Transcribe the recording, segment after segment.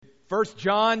1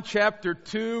 John chapter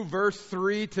 2 verse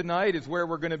 3 tonight is where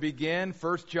we're going to begin.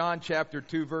 1 John chapter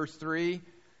 2 verse 3.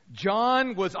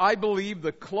 John was, I believe,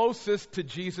 the closest to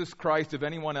Jesus Christ of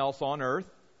anyone else on earth.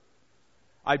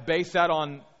 I base that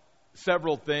on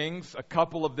several things, a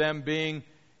couple of them being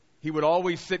he would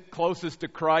always sit closest to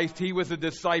Christ. He was a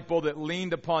disciple that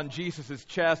leaned upon Jesus'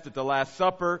 chest at the Last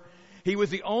Supper. He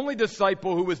was the only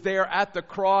disciple who was there at the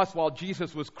cross while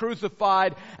Jesus was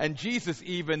crucified. And Jesus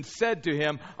even said to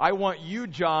him, I want you,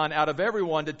 John, out of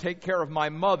everyone to take care of my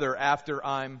mother after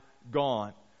I'm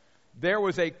gone. There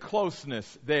was a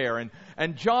closeness there.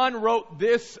 And John wrote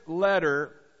this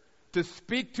letter to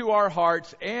speak to our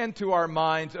hearts and to our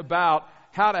minds about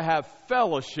how to have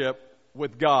fellowship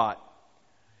with God.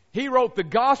 He wrote the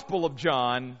Gospel of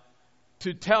John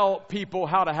to tell people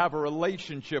how to have a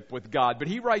relationship with God. But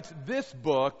he writes this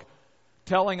book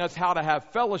telling us how to have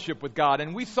fellowship with God.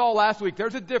 And we saw last week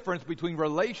there's a difference between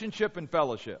relationship and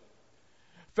fellowship.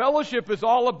 Fellowship is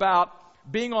all about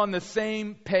being on the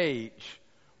same page,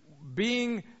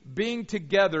 being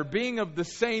together, being of the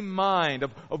same mind,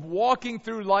 of walking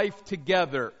through life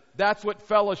together. That's what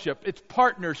fellowship, it's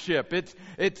partnership,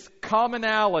 it's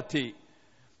commonality.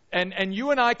 And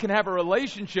you and I can have a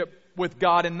relationship with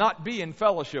God and not be in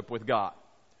fellowship with God.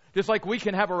 Just like we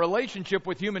can have a relationship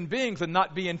with human beings and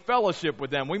not be in fellowship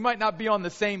with them. We might not be on the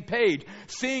same page,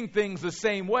 seeing things the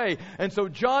same way. And so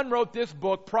John wrote this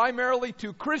book primarily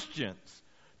to Christians.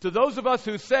 To those of us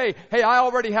who say, hey, I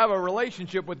already have a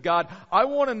relationship with God. I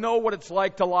want to know what it's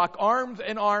like to lock arms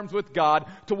in arms with God,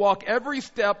 to walk every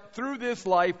step through this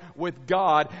life with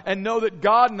God, and know that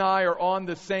God and I are on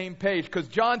the same page. Because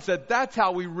John said that's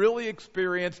how we really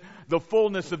experience the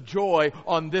fullness of joy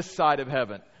on this side of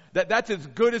heaven. That's as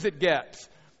good as it gets.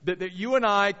 That you and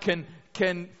I can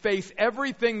face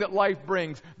everything that life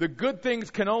brings. The good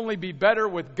things can only be better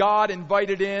with God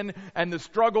invited in, and the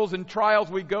struggles and trials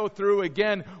we go through,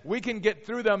 again, we can get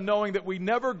through them knowing that we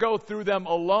never go through them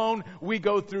alone. We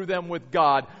go through them with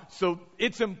God. So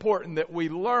it's important that we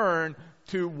learn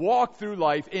to walk through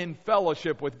life in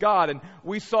fellowship with God. And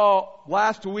we saw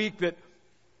last week that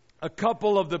a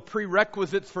couple of the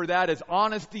prerequisites for that is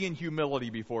honesty and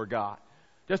humility before God.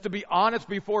 Just to be honest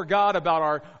before God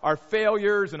about our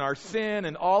failures and our sin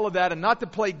and all of that, and not to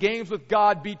play games with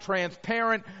God, be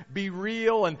transparent, be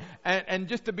real, and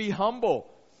just to be humble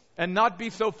and not be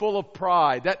so full of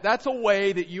pride. That's a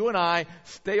way that you and I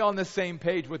stay on the same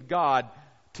page with God.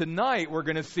 Tonight we're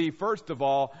going to see, first of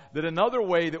all, that another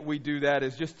way that we do that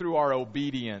is just through our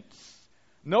obedience.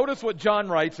 Notice what John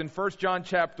writes in 1 John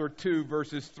chapter 2,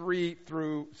 verses 3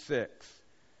 through 6.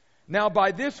 Now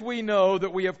by this we know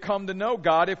that we have come to know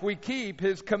God if we keep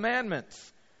His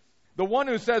commandments. The one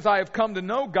who says, I have come to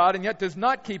know God, and yet does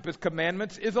not keep His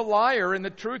commandments is a liar, and the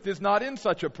truth is not in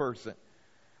such a person.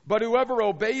 But whoever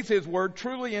obeys His word,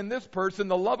 truly in this person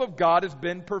the love of God has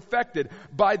been perfected.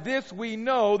 By this we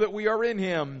know that we are in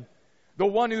Him. The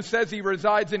one who says he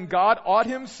resides in God ought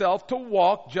himself to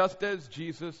walk just as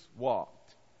Jesus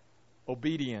walked.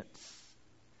 Obedience.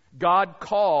 God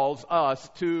calls us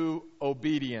to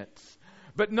obedience.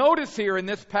 But notice here in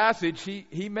this passage,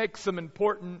 he makes some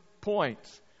important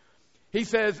points. He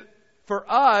says, for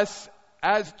us,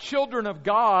 as children of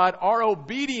God, our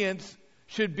obedience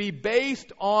should be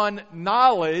based on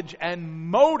knowledge and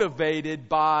motivated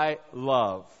by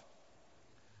love.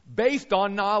 Based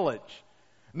on knowledge.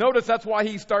 Notice that's why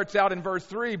he starts out in verse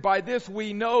 3, by this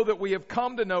we know that we have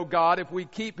come to know God if we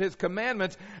keep His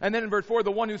commandments. And then in verse 4,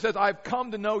 the one who says, I've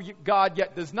come to know God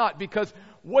yet does not. Because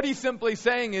what he's simply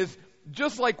saying is,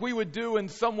 just like we would do in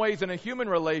some ways in a human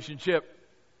relationship,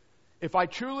 if I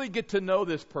truly get to know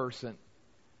this person,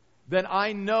 then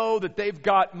I know that they've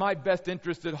got my best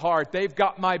interest at heart. They've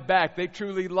got my back. They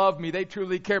truly love me. They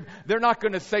truly care. They're not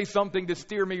going to say something to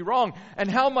steer me wrong.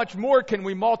 And how much more can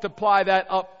we multiply that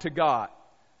up to God?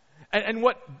 And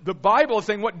what the Bible is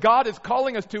saying, what God is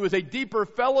calling us to is a deeper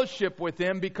fellowship with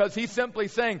Him, because He's simply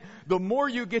saying, the more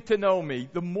you get to know me,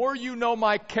 the more you know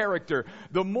my character,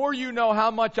 the more you know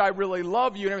how much I really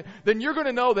love you, then you're going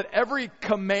to know that every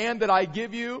command that I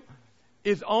give you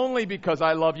is only because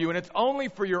I love you, and it's only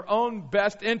for your own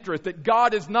best interest, that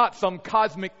God is not some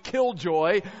cosmic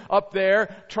killjoy up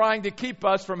there trying to keep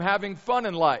us from having fun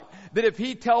in life. That if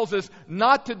He tells us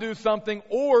not to do something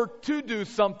or to do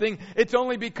something, it's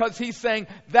only because He's saying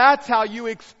that's how you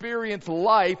experience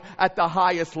life at the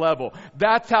highest level.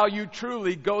 That's how you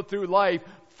truly go through life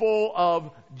full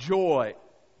of joy.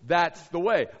 That's the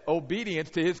way.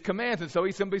 Obedience to His commands. And so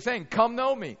He's simply saying, come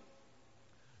know me.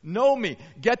 Know me.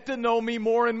 Get to know me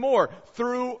more and more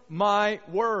through my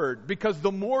word. Because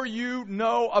the more you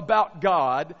know about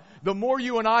God, the more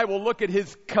you and I will look at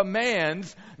His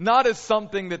commands, not as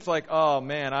something that's like, oh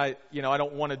man, I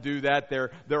don't want to do that.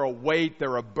 They're a weight,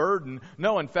 they're a burden.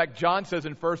 No, in fact, John says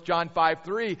in 1 John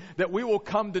 5:3 that we will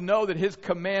come to know that His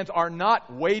commands are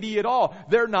not weighty at all.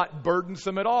 They're not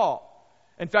burdensome at all.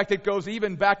 In fact, it goes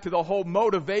even back to the whole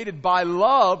motivated by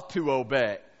love to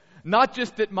obey. Not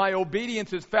just that my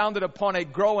obedience is founded upon a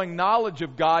growing knowledge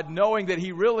of God, knowing that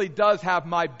He really does have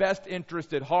my best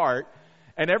interest at heart,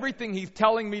 and everything He's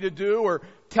telling me to do or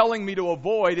telling me to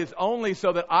avoid is only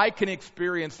so that I can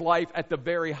experience life at the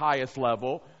very highest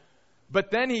level.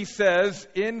 But then He says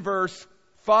in verse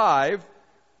 5,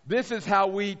 this is how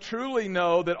we truly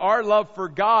know that our love for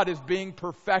God is being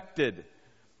perfected.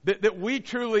 That we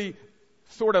truly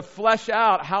sort of flesh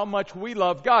out how much we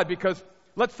love God. Because,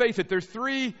 let's face it, there's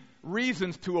three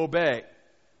reasons to obey.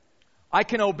 I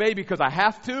can obey because I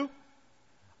have to.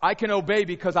 I can obey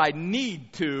because I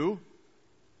need to.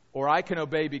 Or I can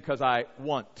obey because I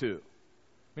want to.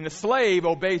 I mean, a slave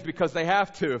obeys because they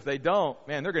have to. If they don't,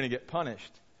 man, they're going to get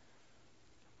punished.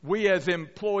 We as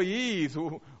employees,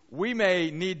 we may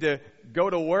need to go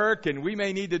to work and we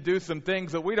may need to do some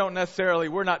things that we're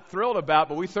not thrilled about,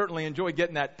 but we certainly enjoy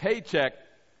getting that paycheck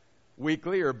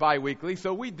weekly or bi-weekly.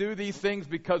 So we do these things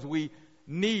because we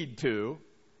need to.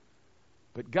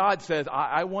 But God says,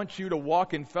 I want you to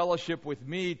walk in fellowship with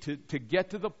me to get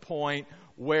to the point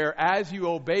where as you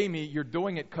obey me, you're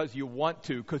doing it because you want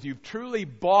to, because you've truly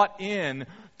bought in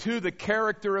to the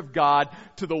character of God,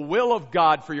 to the will of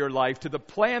God for your life, to the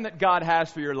plan that God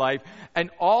has for your life. And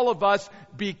all of us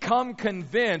become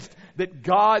convinced that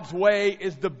God's way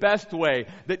is the best way,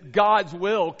 that God's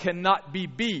will cannot be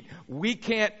beat. We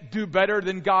can't do better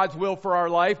than God's will for our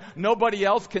life. Nobody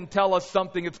else can tell us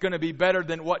something that's going to be better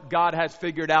than what God has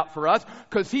figured out for us,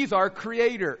 because He's our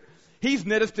Creator. He's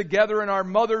knit us together in our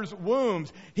mother's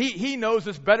wombs. He knows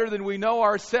us better than we know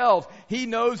ourselves. He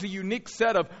knows a unique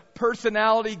set of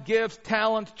personality, gifts,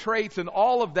 talents, traits, and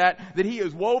all of that He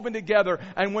has woven together.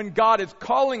 And when God is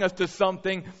calling us to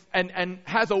something and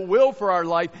has a will for our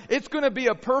life, it's going to be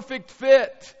a perfect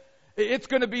fit. It's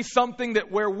going to be something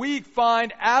that where we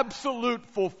find absolute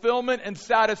fulfillment and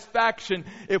satisfaction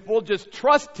if we'll just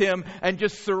trust Him and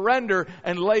just surrender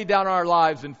and lay down our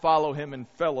lives and follow Him in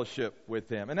fellowship with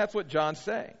Him. And that's what John's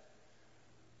saying.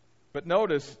 But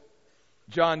notice,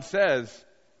 John says,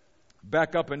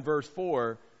 back up in verse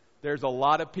 4, there's a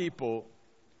lot of people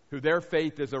who their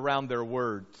faith is around their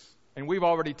words. And we've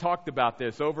already talked about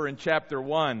this over in chapter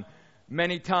 1.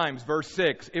 Many times, verse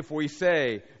 6, if we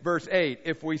say, verse 8,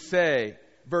 if we say,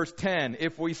 verse 10,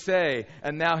 if we say,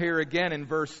 and now here again in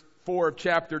verse 4 of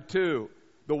chapter 2,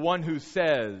 the one who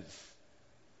says.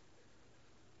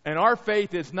 And our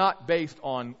faith is not based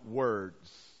on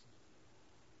words.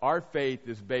 Our faith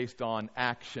is based on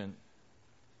action.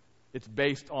 It's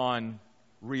based on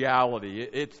reality.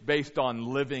 It's based on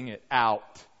living it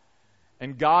out.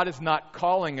 And God is not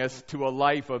calling us to a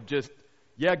life of just,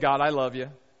 yeah, God, I love you.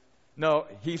 No,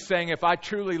 He's saying if I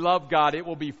truly love God, it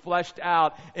will be fleshed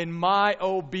out in my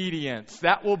obedience.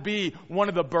 That will be one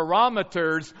of the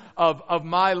barometers of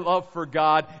my love for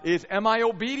God is, am I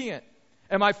obedient?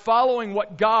 Am I following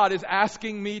what God is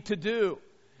asking me to do?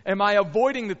 Am I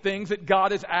avoiding the things that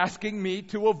God is asking me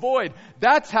to avoid?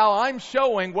 That's how I'm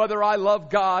showing whether I love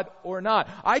God or not.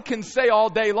 I can say all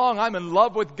day long, I'm in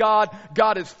love with God.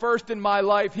 God is first in my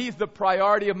life. He's the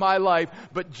priority of my life.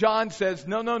 But John says,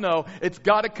 no. It's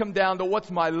got to come down to what's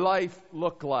my life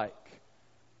look like.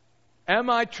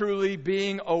 Am I truly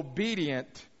being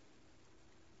obedient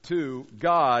to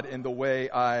God in the way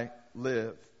I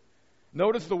live?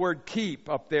 Notice the word keep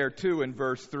up there too in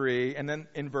verse 3 and then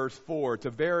in verse 4. It's a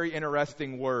very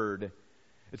interesting word.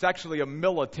 It's actually a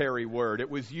military word. It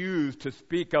was used to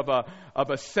speak of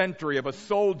a sentry, of a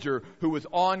soldier who was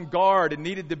on guard and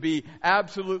needed to be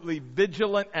absolutely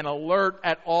vigilant and alert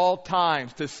at all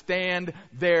times to stand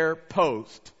their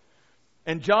post.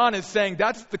 And John is saying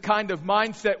that's the kind of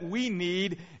mindset we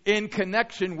need in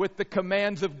connection with the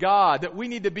commands of God, that we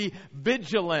need to be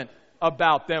vigilant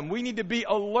about them. We need to be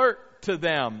alert to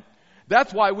them.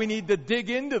 That's why we need to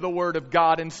dig into the Word of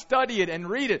God and study it and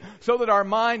read it so that our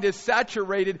mind is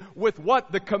saturated with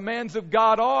what the commands of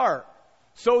God are.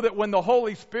 So that when the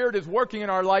Holy Spirit is working in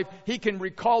our life, He can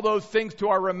recall those things to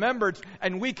our remembrance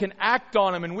and we can act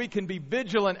on them and we can be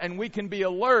vigilant and we can be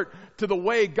alert to the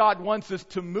way God wants us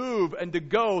to move and to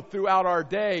go throughout our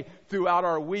day, throughout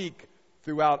our week,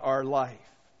 throughout our life.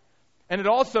 And it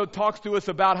also talks to us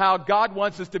about how God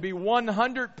wants us to be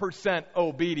 100%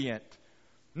 obedient.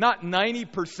 Not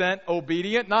 90%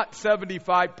 obedient, not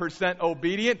 75%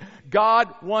 obedient. God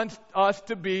wants us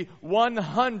to be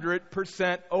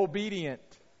 100% obedient.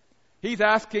 He's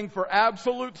asking for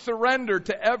absolute surrender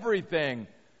to everything,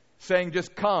 saying,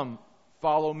 just come,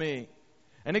 follow me.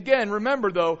 And again,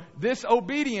 remember though, this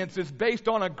obedience is based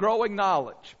on a growing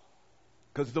knowledge.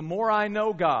 Because the more I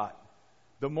know God,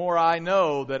 the more I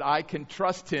know that I can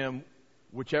trust Him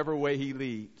whichever way He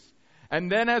leads. And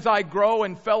then as I grow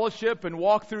in fellowship and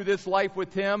walk through this life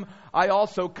with Him, I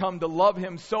also come to love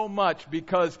Him so much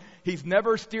because He's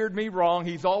never steered me wrong.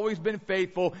 He's always been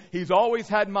faithful. He's always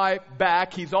had my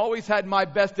back. He's always had my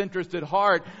best interest at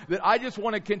heart, that I just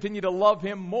want to continue to love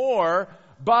Him more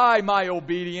by my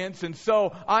obedience. And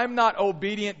so I'm not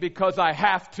obedient because I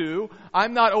have to.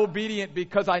 I'm not obedient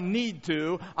because I need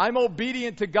to. I'm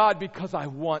obedient to God because I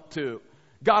want to.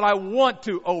 God, I want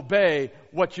to obey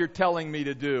what you're telling me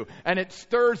to do. And it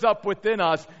stirs up within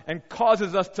us and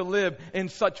causes us to live in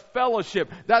such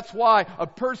fellowship. That's why a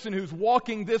person who's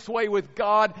walking this way with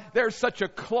God, there's such a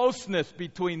closeness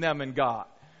between them and God.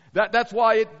 That's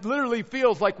why it literally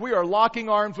feels like we are locking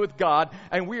arms with God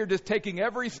and we are just taking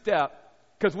every step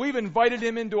because we've invited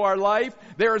Him into our life.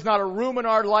 There is not a room in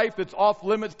our life that's off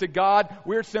limits to God.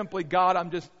 We're simply, God,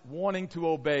 I'm just wanting to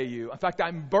obey you. In fact,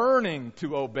 I'm burning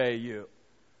to obey you.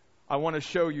 I want to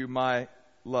show you my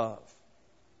love.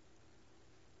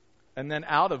 And then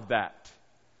out of that,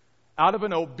 out of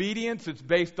an obedience, it's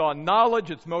based on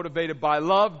knowledge, it's motivated by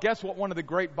love. Guess what one of the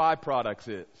great byproducts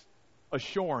is?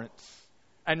 Assurance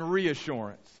and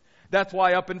reassurance. That's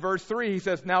why up in verse 3 he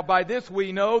says, now by this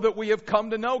we know that we have come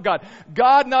to know God.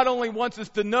 God not only wants us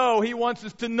to know, He wants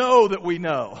us to know that we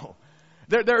know.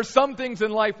 There are some things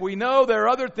in life we know, there are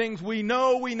other things we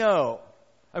know.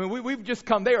 I mean, we've just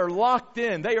come. They are locked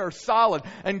in. They are solid.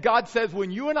 And God says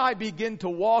when you and I begin to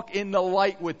walk in the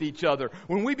light with each other,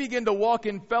 when we begin to walk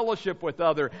in fellowship with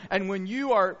others, and when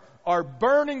you are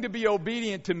burning to be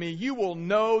obedient to me, you will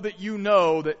know that you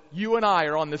and I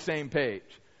are on the same page.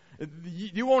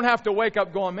 You won't have to wake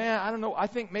up going, man, I don't know. I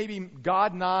think maybe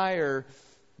God and I are,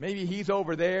 maybe He's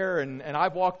over there and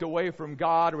I've walked away from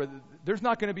God. Or there's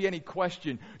not going to be any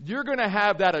question. You're going to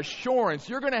have that assurance.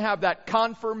 You're going to have that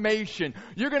confirmation.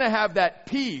 You're going to have that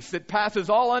peace that passes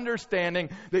all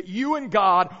understanding that you and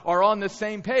God are on the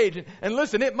same page. And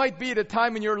listen, it might be at a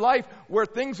time in your life where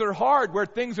things are hard, where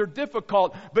things are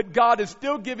difficult, but God is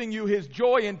still giving you His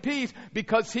joy and peace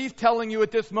because He's telling you at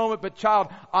this moment, but child,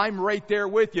 I'm right there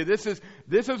with you. This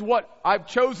is what I've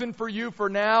chosen for you for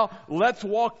now. Let's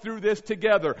walk through this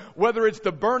together. Whether it's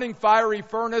the burning fiery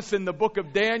furnace in the book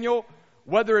of Daniel,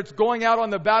 whether it's going out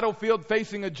on the battlefield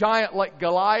facing a giant like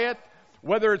Goliath,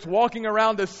 whether it's walking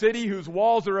around a city whose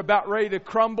walls are about ready to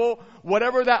crumble,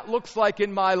 whatever that looks like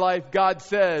in my life, God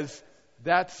says,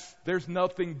 there's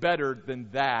nothing better than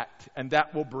that, and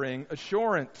that will bring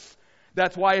assurance.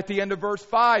 That's why at the end of verse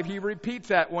 5, he repeats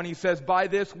that when he says, by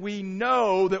this we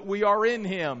know that we are in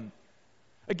Him.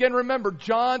 Again, remember,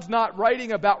 John's not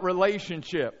writing about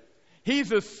relationship.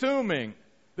 He's assuming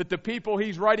that the people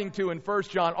he's writing to in 1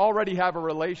 John already have a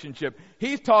relationship.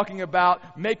 He's talking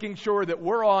about making sure that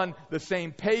we're on the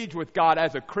same page with God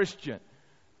as a Christian,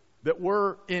 that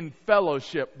we're in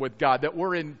fellowship with God, that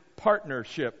we're in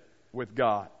partnership with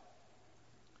God.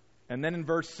 And then in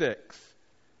verse 6,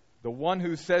 the one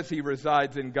who says he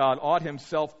resides in God ought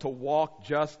himself to walk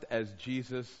just as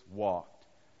Jesus walked.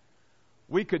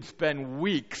 We could spend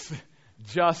weeks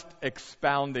just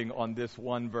expounding on this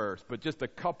one verse, but just a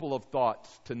couple of thoughts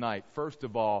tonight. First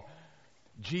of all,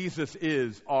 Jesus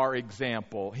is our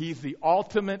example. He's the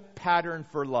ultimate pattern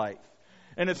for life.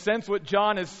 In a sense, what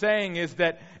John is saying is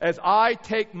that as I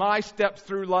take my steps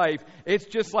through life, it's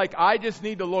just like I just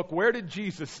need to look, where did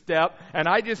Jesus step? And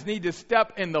I just need to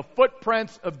step in the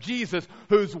footprints of Jesus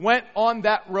who's went on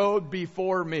that road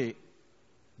before me.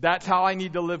 That's how I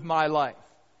need to live my life.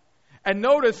 And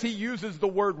notice he uses the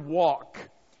word walk.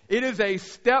 It is a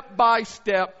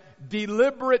step-by-step,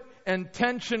 deliberate,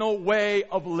 intentional way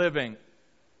of living.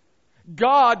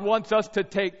 God wants us to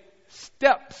take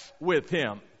steps with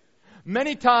Him.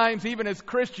 Many times, even as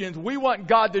Christians, we want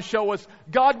God to show us,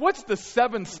 God, what's the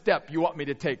seventh step you want me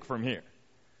to take from here?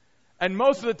 And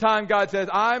most of the time, God says,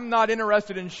 I'm not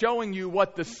interested in showing you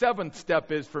what the seventh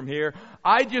step is from here.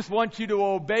 I just want you to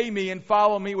obey me and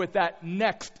follow me with that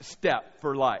next step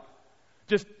for life.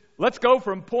 Just let's go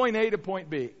from point A to point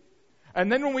B. And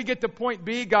then when we get to point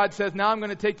B, God says, now I'm going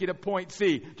to take you to point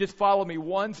C. Just follow me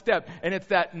one step. And it's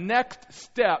that next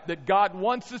step that God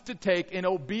wants us to take in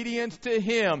obedience to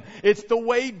Him. It's the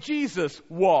way Jesus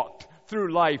walked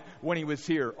through life when He was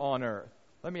here on earth.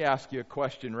 Let me ask you a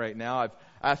question right now. I've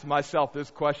asked myself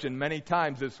this question many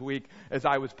times this week as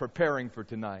I was preparing for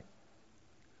tonight.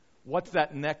 What's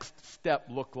that next step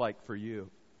look like for you?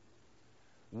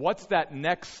 What's that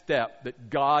next step that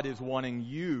God is wanting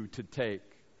you to take?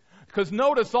 Because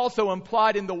notice also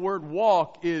implied in the word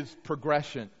walk is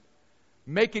progression.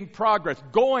 Making progress,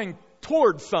 going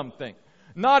towards something.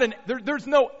 There's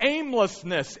no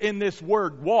aimlessness in this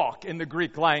word walk in the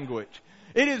Greek language.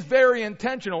 It is very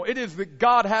intentional. It is that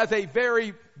God has a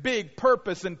very big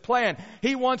purpose and plan.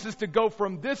 He wants us to go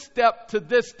from this step to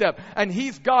this step. And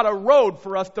He's got a road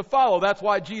for us to follow. That's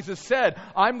why Jesus said,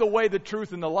 I'm the way, the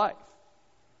truth, and the life.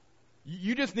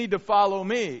 You just need to follow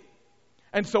me.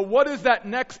 And so what is that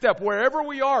next step? Wherever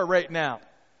we are right now.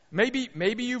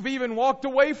 Maybe you've even walked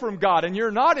away from God and you're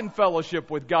not in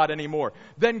fellowship with God anymore.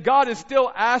 Then God is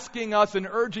still asking us and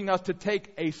urging us to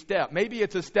take a step. Maybe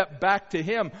it's a step back to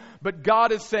Him. But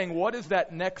God is saying, what is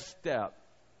that next step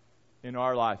in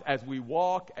our life as we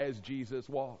walk as Jesus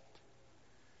walked?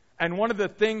 And one of the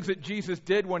things that Jesus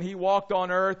did when He walked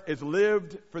on earth is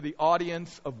lived for the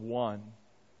audience of one.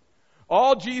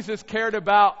 All Jesus cared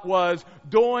about was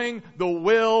doing the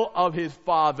will of His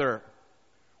Father.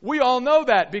 We all know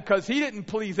that because He didn't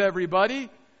please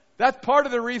everybody. That's part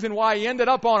of the reason why He ended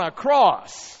up on a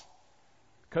cross.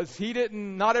 Because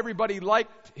not everybody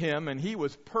liked Him, and He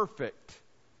was perfect.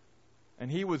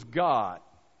 And He was God.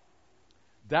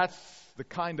 That's the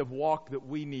kind of walk that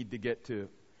we need to get to.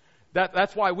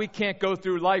 That's why we can't go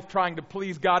through life trying to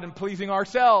please God and pleasing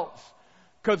ourselves.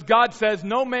 Because God says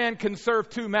no man can serve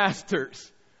two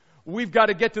masters. We've got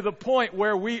to get to the point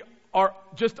where we are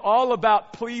just all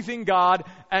about pleasing God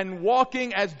and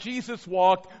walking as Jesus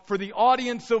walked for the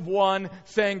audience of one,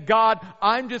 saying, God,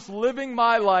 I'm just living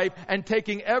my life and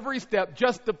taking every step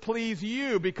just to please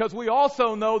you, because we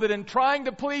also know that in trying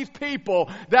to please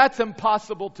people, that's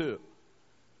impossible too.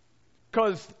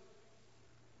 Because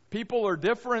people are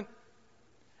different,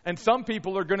 and some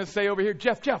people are going to say over here,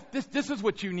 Jeff, this is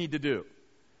what you need to do.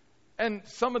 And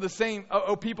some of the same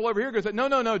people over here go,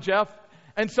 no, Jeff.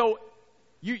 And so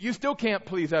you still can't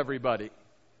please everybody.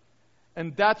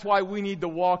 And that's why we need to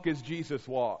walk as Jesus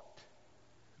walked.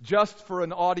 Just for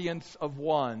an audience of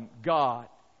one, God.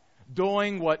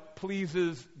 Doing what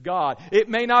pleases God. It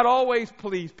may not always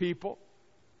please people.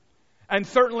 And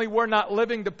certainly we're not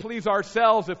living to please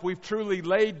ourselves if we've truly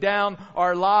laid down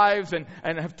our lives and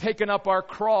have taken up our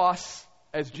cross,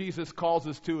 as Jesus calls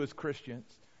us to as Christians.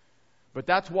 But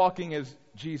that's walking as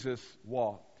Jesus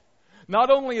walked. Not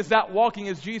only is that walking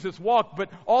as Jesus walked,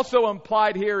 but also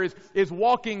implied here is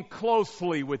walking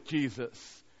closely with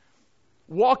Jesus.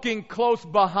 Walking close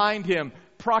behind Him.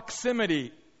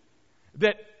 Proximity.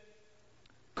 That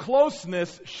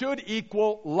closeness should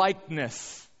equal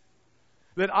likeness.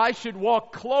 That I should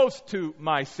walk close to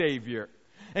my Savior.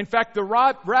 In fact, the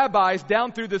rabbis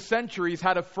down through the centuries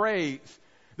had a phrase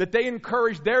that they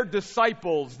encouraged their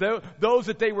disciples, those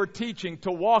that they were teaching,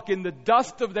 to walk in the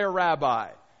dust of their rabbi.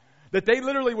 That they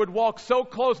literally would walk so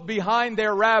close behind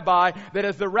their rabbi that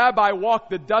as the rabbi walked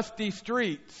the dusty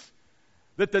streets,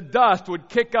 that the dust would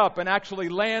kick up and actually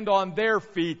land on their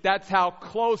feet. That's how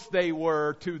close they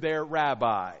were to their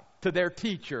rabbi, to their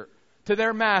teacher, to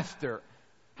their master.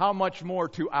 How much more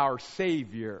to our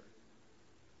Savior,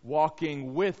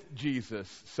 walking with Jesus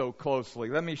so closely.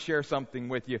 Let me share something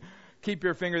with you. Keep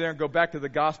your finger there and go back to the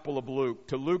Gospel of Luke,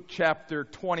 to Luke chapter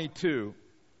 22.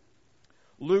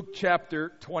 Luke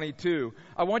chapter 22.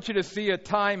 I want you to see a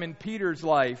time in Peter's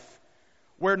life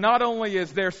where not only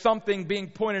is there something being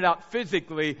pointed out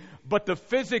physically, but the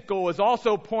physical is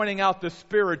also pointing out the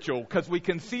spiritual, because we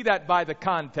can see that by the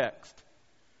context.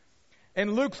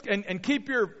 And keep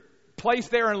your place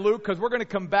there in Luke, because we're going to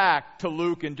come back to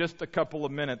Luke in just a couple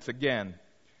of minutes again.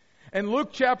 In Luke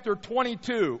chapter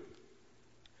 22,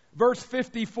 verse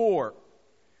 54,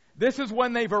 this is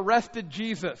when they've arrested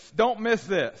Jesus. Don't miss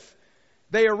this.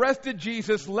 They arrested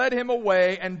Jesus, led Him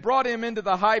away, and brought Him into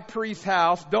the high priest's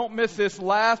house. Don't miss this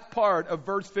last part of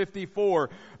verse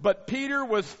 54. But Peter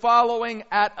was following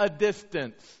at a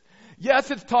distance.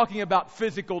 Yes, it's talking about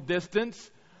physical distance.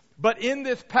 But in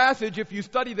this passage, if you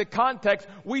study the context,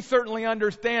 we certainly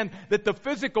understand that the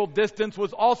physical distance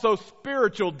was also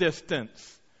spiritual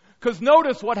distance. Because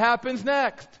notice what happens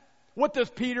next. What does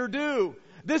Peter do?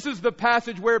 This is the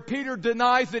passage where Peter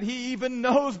denies that he even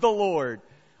knows the Lord.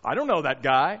 I don't know that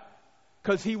guy,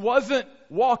 because he wasn't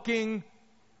walking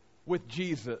with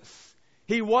Jesus.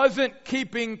 He wasn't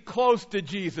keeping close to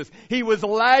Jesus. He was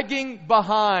lagging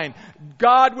behind.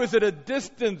 God was at a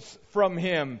distance from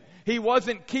him. He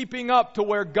wasn't keeping up to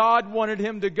where God wanted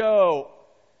him to go.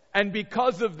 And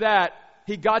because of that,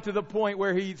 he got to the point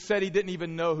where he said he didn't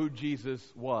even know who Jesus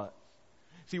was.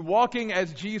 See, walking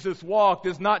as Jesus walked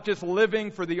is not just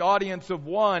living for the audience of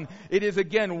one. It is,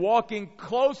 again, walking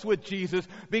close with Jesus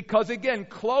because, again,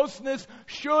 closeness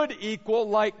should equal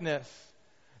likeness.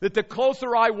 That the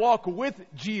closer I walk with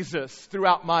Jesus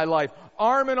throughout my life,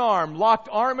 arm in arm, locked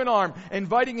arm in arm,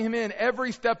 inviting Him in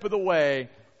every step of the way,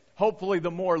 hopefully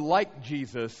the more like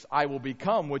Jesus I will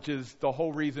become, which is the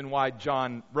whole reason why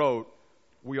John wrote,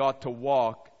 we ought to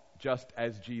walk just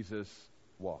as Jesus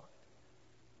walked.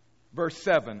 Verse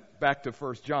 7, back to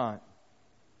 1 John.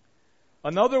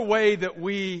 Another way that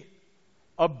we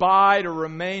abide or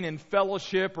remain in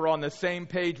fellowship or on the same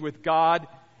page with God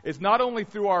is not only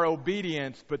through our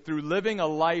obedience, but through living a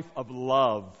life of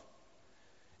love.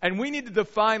 And we need to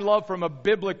define love from a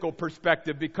biblical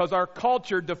perspective because our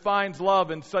culture defines love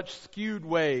in such skewed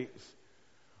ways.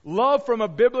 Love from a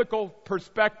biblical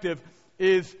perspective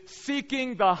is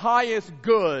seeking the highest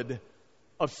good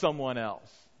of someone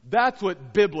else. That's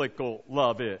what biblical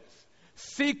love is.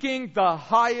 Seeking the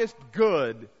highest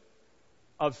good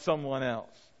of someone else.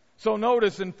 So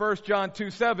notice in 1 John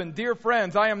 2:7, Dear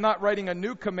friends, I am not writing a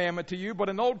new commandment to you, but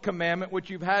an old commandment which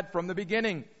you've had from the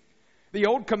beginning. The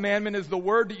old commandment is the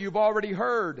word that you've already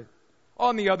heard.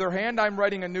 On the other hand, I'm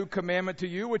writing a new commandment to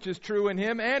you, which is true in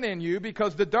Him and in you,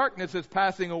 because the darkness is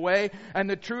passing away and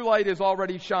the true light is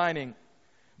already shining.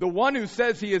 The one who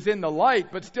says he is in the light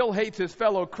but still hates his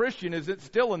fellow Christian is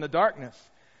still in the darkness.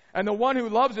 And the one who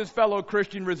loves his fellow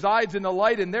Christian resides in the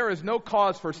light, and there is no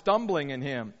cause for stumbling in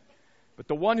him. But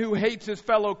the one who hates his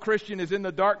fellow Christian is in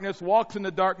the darkness, walks in the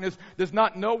darkness, does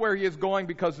not know where he is going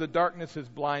because the darkness has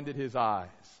blinded his eyes.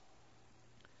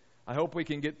 I hope we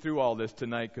can get through all this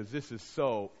tonight because this is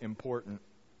so important.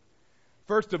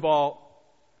 First of all,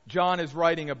 John is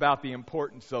writing about the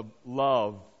importance of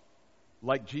love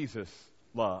like Jesus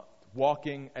loved,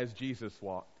 walking as Jesus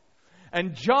walked.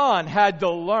 And John had to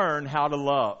learn how to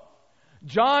love.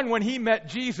 John, when he met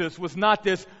Jesus, was not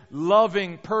this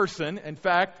loving person. In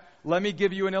fact, let me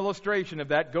give you an illustration of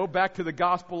that. Go back to the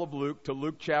Gospel of Luke, to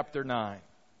Luke chapter 9.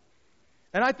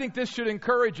 And I think this should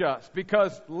encourage us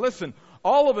because, listen,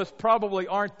 all of us probably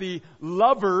aren't the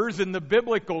lovers in the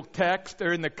biblical text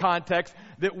or in the context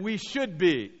that we should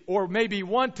be or maybe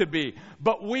want to be.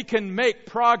 But we can make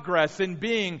progress in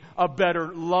being a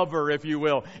better lover, if you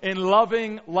will, in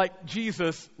loving like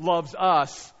Jesus loves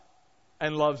us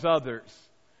and loves others.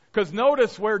 Because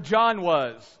notice where John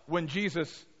was when Jesus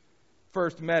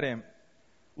first met him.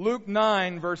 Luke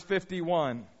 9, verse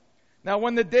 51. Now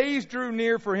when the days drew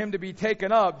near for him to be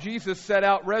taken up, Jesus set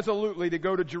out resolutely to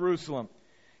go to Jerusalem.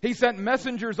 He sent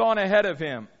messengers on ahead of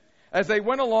him. As they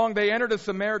went along, they entered a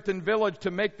Samaritan village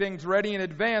to make things ready in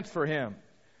advance for him.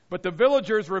 But the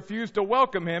villagers refused to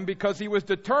welcome him because he was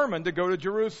determined to go to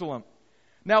Jerusalem.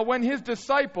 Now when his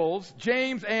disciples,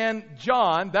 James and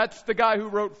John, that's the guy who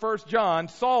wrote 1 John,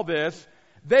 saw this,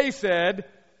 they said,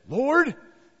 Lord,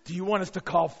 do you want us to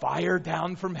call fire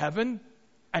down from heaven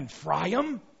and fry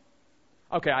him?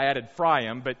 Okay, I added fry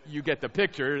him, but you get the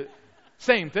picture.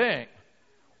 Same thing.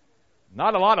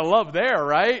 Not a lot of love there,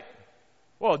 right?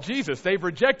 Well, Jesus, they've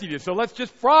rejected you, so let's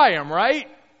just fry him, right?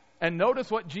 And notice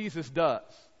what Jesus does.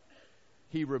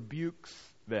 He rebukes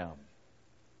them.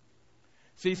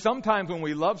 See, sometimes when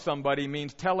we love somebody, it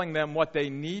means telling them what they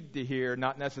need to hear,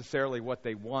 not necessarily what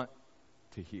they want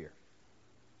to hear.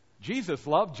 Jesus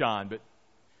loved John, but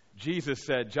Jesus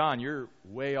said, John, you're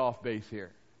way off base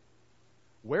here.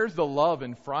 Where's the love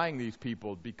in frying these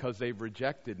people because they've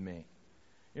rejected me?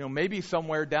 You know, maybe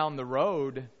somewhere down the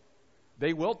road,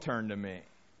 they will turn to me.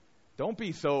 Don't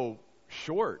be so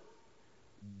short.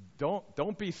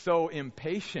 Don't be so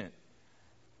impatient.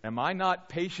 Am I not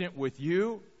patient with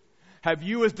you? Have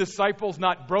you as disciples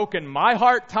not broken my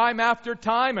heart time after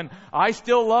time? And I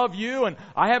still love you and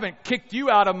I haven't kicked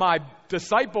you out of my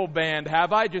disciple band,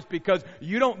 have I? Just because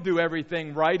you don't do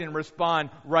everything right and respond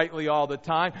rightly all the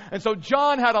time. And so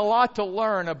John had a lot to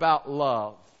learn about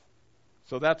love.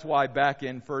 So that's why back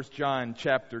in 1 John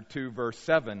chapter 2, verse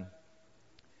 7,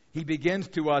 he begins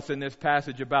to us in this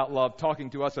passage about love, talking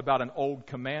to us about an old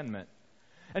commandment.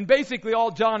 And basically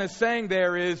all John is saying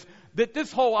there is that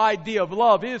this whole idea of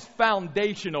love is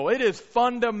foundational. It is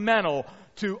fundamental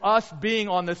to us being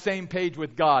on the same page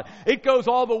with God. It goes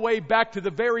all the way back to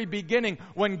the very beginning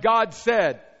when God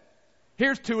said,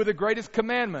 here's two of the greatest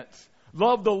commandments.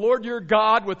 Love the Lord your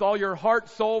God with all your heart,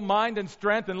 soul, mind, and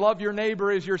strength, and love your neighbor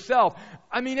as yourself.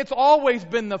 I mean, it's always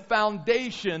been the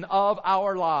foundation of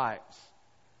our lives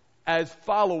as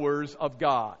followers of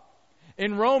God.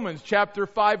 In Romans chapter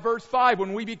 5, verse 5,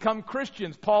 when we become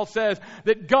Christians, Paul says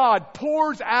that God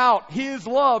pours out His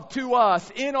love to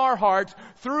us in our hearts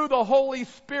through the Holy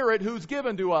Spirit who's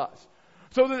given to us.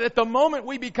 So that at the moment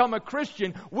we become a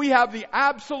Christian, we have the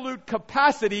absolute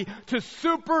capacity to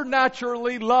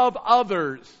supernaturally love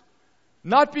others.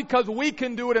 Not because we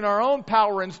can do it in our own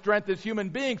power and strength as human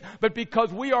beings, but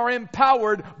because we are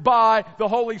empowered by the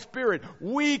Holy Spirit.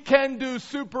 We can do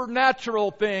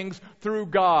supernatural things through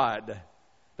God.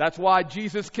 That's why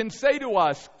Jesus can say to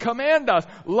us, command us,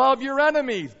 love your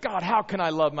enemies. God, how can I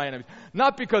love my enemies?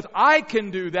 Not because I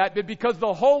can do that, but because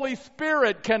the Holy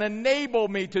Spirit can enable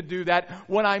me to do that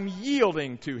when I'm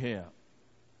yielding to Him.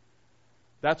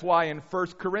 That's why in 1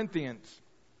 Corinthians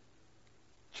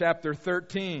chapter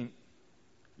 13,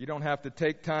 you don't have to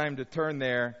take time to turn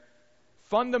there.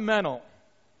 Fundamental.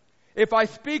 If I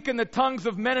speak in the tongues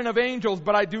of men and of angels,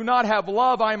 but I do not have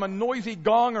love, I am a noisy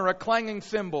gong or a clanging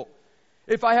cymbal.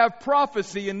 If I have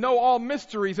prophecy and know all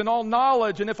mysteries and all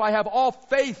knowledge, and if I have all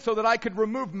faith so that I could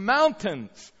remove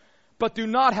mountains, but do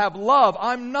not have love,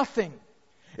 I'm nothing.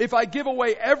 If I give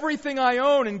away everything I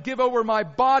own and give over my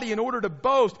body in order to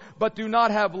boast, but do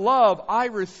not have love, I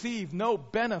receive no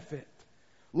benefit.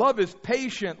 Love is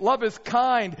patient. Love is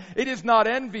kind. It is not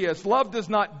envious. Love does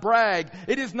not brag.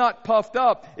 It is not puffed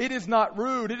up. It is not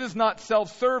rude. It is not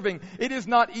self-serving. It is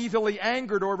not easily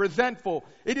angered or resentful.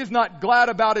 It is not glad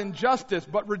about injustice,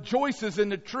 but rejoices in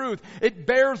the truth. It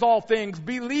bears all things,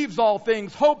 believes all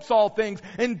things, hopes all things,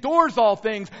 endures all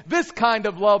things. This kind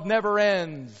of love never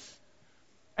ends.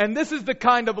 And this is the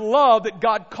kind of love that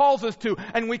God calls us to.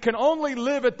 And we can only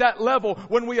live at that level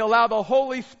when we allow the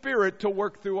Holy Spirit to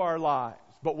work through our lives.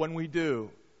 But when we do,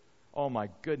 oh my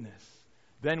goodness,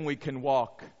 then we can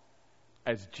walk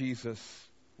as Jesus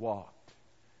walked.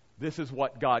 This is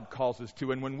what God calls us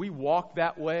to. And when we walk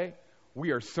that way, we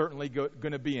are certainly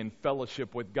going to be in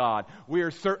fellowship with God. We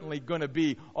are certainly going to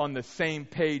be on the same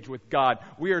page with God.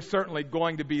 We are certainly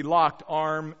going to be locked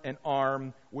arm in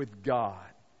arm with God.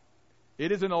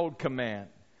 It is an old command.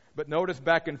 But notice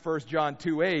back in 1 John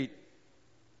 2:8,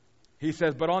 he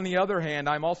says, but on the other hand,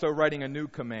 I'm also writing a new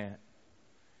command.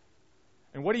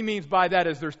 And what he means by that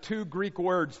is there's two Greek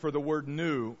words for the word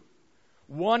new.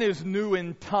 One is new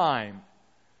in time,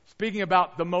 speaking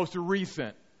about the most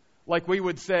recent, like we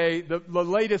would say the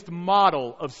latest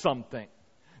model of something.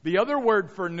 The other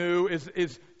word for new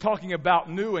is talking about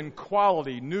new in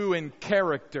quality, new in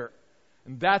character.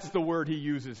 And that's the word he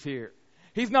uses here.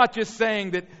 He's not just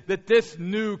saying that this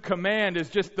new command is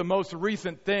just the most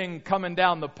recent thing coming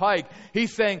down the pike.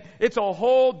 He's saying it's a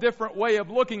whole different way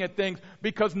of looking at things,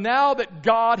 because now that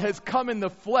God has come in the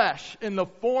flesh, in the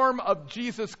form of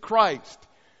Jesus Christ,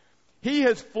 He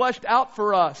has fleshed out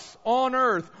for us on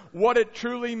earth what it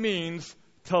truly means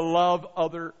to love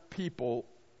other people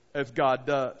as God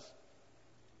does.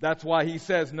 That's why he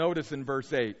says, notice in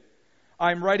verse 8,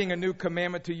 I'm writing a new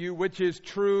commandment to you, which is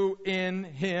true in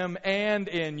Him and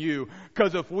in you.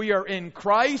 Because if we are in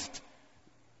Christ,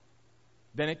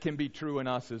 then it can be true in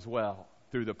us as well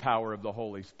through the power of the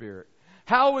Holy Spirit.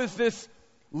 How is this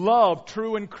love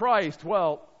true in Christ?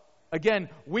 Well, again,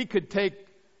 we could take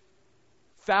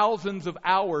thousands of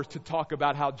hours to talk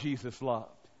about how Jesus loved.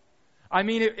 I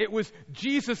mean, it was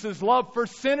Jesus' love for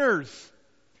sinners.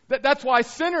 That's why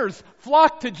sinners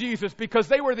flocked to Jesus, because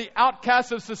they were the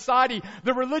outcasts of society.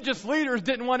 The religious leaders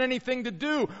didn't want anything to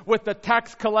do with the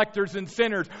tax collectors and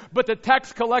sinners. But the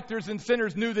tax collectors and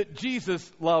sinners knew that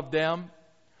Jesus loved them.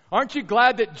 Aren't you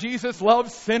glad that Jesus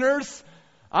loves sinners?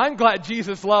 I'm glad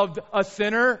Jesus loved a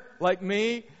sinner like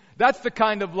me. That's the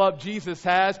kind of love Jesus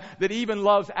has, that even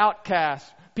loves outcasts.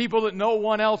 People that no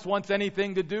one else wants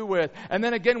anything to do with. And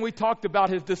then again, we talked about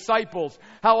His disciples.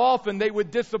 How often they would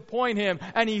disappoint Him,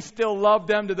 and He still loved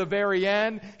them to the very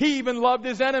end. He even loved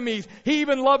His enemies. He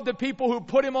even loved the people who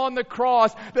put Him on the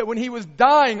cross, that when He was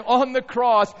dying on the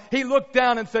cross, He looked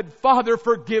down and said, Father,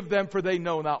 forgive them, for they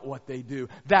know not what they do.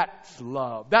 That's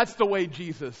love. That's the way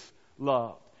Jesus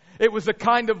loved. It was the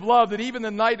kind of love that even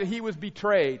the night that He was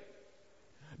betrayed,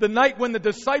 the night when the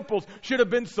disciples should have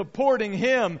been supporting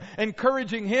Him,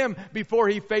 encouraging Him before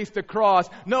He faced the cross.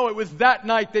 No, it was that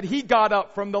night that He got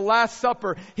up from the Last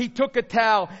Supper. He took a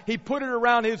towel, He put it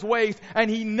around His waist, and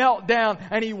He knelt down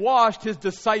and He washed His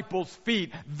disciples'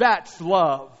 feet. That's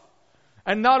love.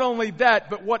 And not only that,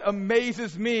 but what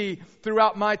amazes me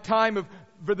throughout my time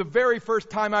for the very first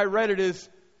time I read it is,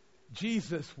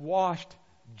 Jesus washed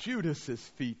Judas's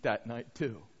feet that night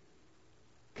too.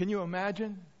 Can you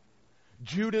imagine?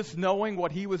 Judas knowing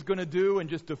what he was going to do in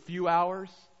just a few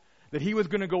hours, that he was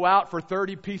going to go out for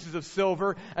 30 pieces of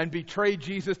silver and betray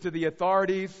Jesus to the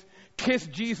authorities, kiss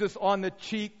Jesus on the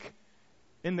cheek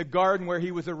in the garden where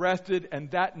he was arrested,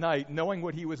 and that night, knowing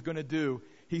what he was going to do,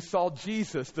 he saw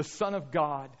Jesus, the Son of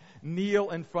God, kneel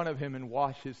in front of him and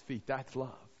wash his feet. That's love.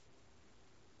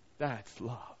 That's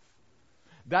love.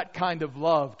 That kind of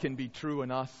love can be true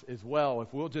in us as well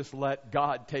if we'll just let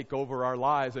God take over our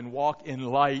lives and walk in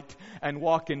light and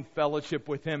walk in fellowship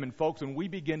with Him. And folks, when we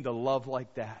begin to love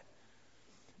like that,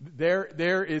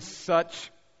 there is such,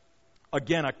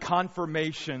 again, a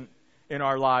confirmation in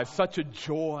our lives, such a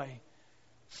joy,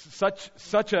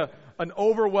 such an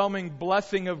overwhelming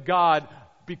blessing of God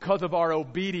because of our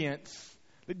obedience.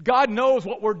 That God knows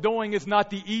what we're doing is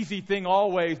not the easy thing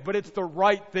always, but it's the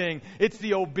right thing. It's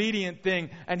the obedient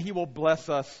thing, and He will bless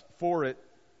us for it.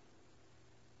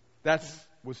 That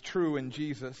was true in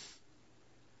Jesus.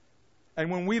 And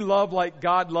when we love like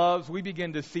God loves, we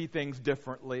begin to see things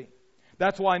differently.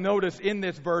 That's why notice in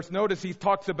this verse, He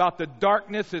talks about the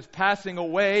darkness is passing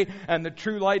away and the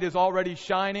true light is already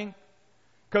shining.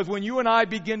 Because when you and I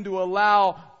begin to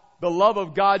allow the love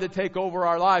of God to take over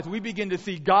our lives, we begin to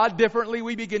see God differently.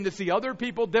 We begin to see other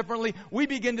people differently. We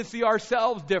begin to see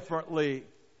ourselves differently.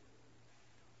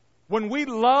 When we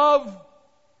love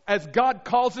as God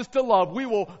calls us to love, we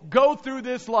will go through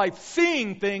this life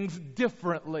seeing things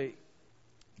differently.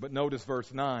 But notice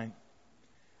verse 9.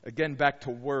 Again, back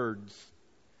to words.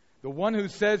 The one who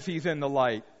says he's in the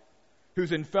light,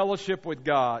 who's in fellowship with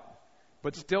God,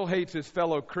 but still hates his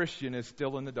fellow Christian, is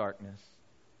still in the darkness.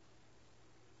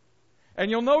 And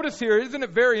you'll notice here, isn't it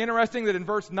very interesting that in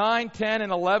verse 9, 10,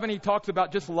 and 11, he talks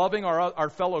about just loving our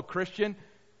fellow Christian?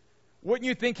 Wouldn't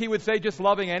you think he would say just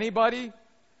loving anybody?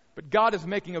 But God is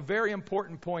making a very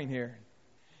important point here.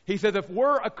 He says if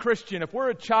we're a Christian, if we're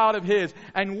a child of His,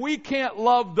 and we can't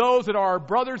love those that are our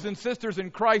brothers and sisters in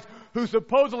Christ who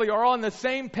supposedly are on the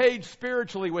same page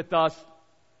spiritually with us,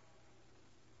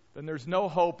 then there's no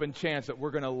hope and chance that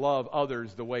we're going to love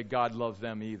others the way God loves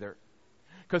them either.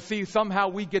 Because see, somehow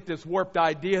we get this warped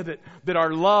idea that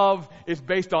our love is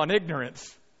based on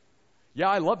ignorance. Yeah,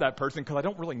 I love that person because I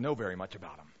don't really know very much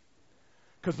about them.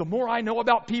 Because the more I know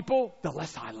about people, the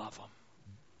less I love them.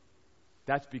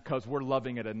 That's because we're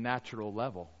loving at a natural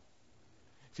level.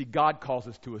 See, God calls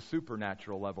us to a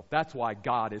supernatural level. That's why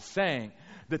God is saying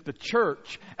that the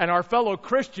church and our fellow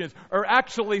Christians are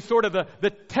actually sort of the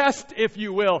test, if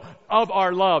you will, of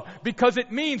our love. Because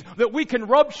it means that we can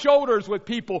rub shoulders with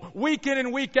people week in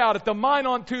and week out at the Mine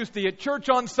on Tuesday, at church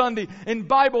on Sunday, in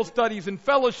Bible studies and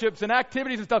fellowships and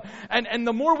activities and stuff. And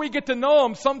the more we get to know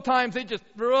them, sometimes they just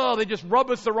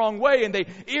rub us the wrong way and they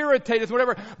irritate us,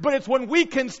 whatever. But it's when we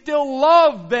can still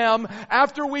love them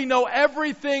after we know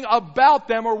everything about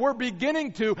them, or we're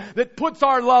beginning to, that puts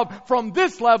our love from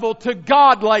this level to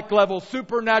God-like level,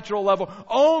 supernatural level,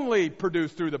 only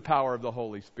produced through the power of the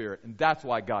Holy Spirit. And that's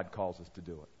why God calls us to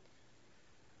do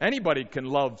it. Anybody can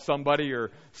love somebody or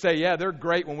say, yeah, they're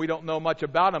great when we don't know much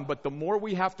about them, but the more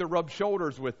we have to rub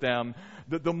shoulders with them,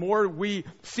 the more we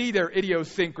see their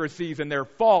idiosyncrasies and their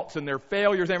faults and their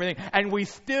failures and everything, and we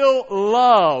still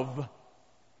love,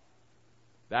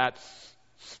 that's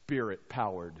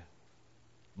Spirit-powered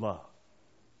love.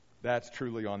 That's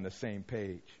truly on the same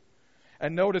page.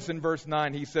 And notice in verse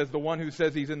 9, he says, the one who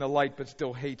says he's in the light but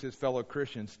still hates his fellow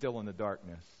Christian is still in the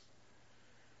darkness.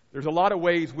 There's a lot of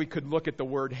ways we could look at the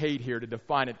word hate here to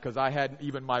define it, because I had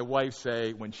even my wife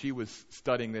say, when she was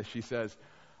studying this, she says,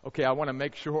 okay, I want to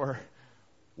make sure,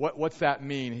 what's that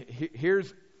mean?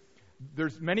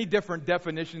 There's many different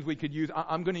definitions we could use.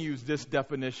 I'm going to use this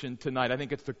definition tonight. I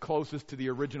think it's the closest to the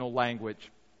original language.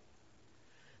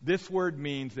 This word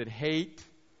means that hate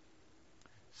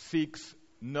seeks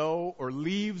no or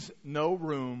leaves no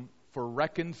room for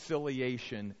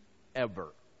reconciliation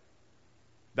ever.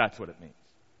 That's what it means.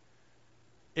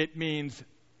 It means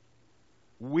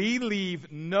we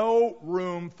leave no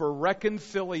room for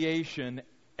reconciliation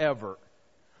ever.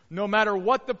 No matter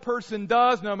what the person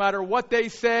does, no matter what they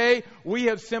say, we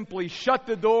have simply shut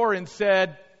the door and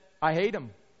said, I hate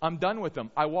them. I'm done with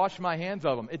them. I wash my hands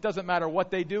of them. It doesn't matter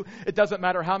what they do. It doesn't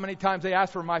matter how many times they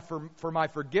ask for my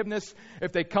forgiveness.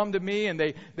 If they come to me and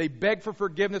they beg for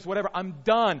forgiveness, whatever, I'm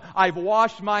done. I've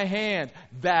washed my hands.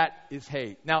 That is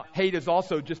hate. Now, hate is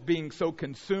also just being so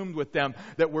consumed with them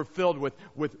that we're filled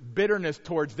with bitterness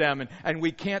towards them, and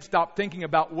we can't stop thinking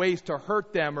about ways to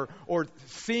hurt them or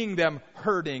seeing them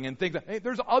hurting and things. Hey,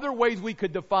 there's other ways we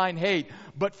could define hate,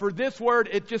 but for this word,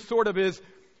 it just sort of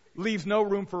leaves no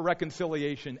room for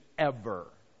reconciliation ever.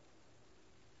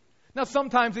 Now,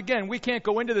 sometimes, again, we can't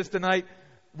go into this tonight.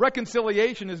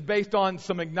 Reconciliation is based on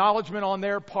some acknowledgement on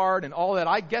their part and all that.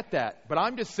 I get that. But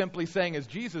I'm just simply saying, as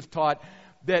Jesus taught,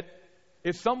 that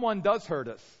if someone does hurt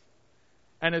us,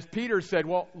 and as Peter said,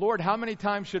 well, Lord, how many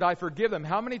times should I forgive them?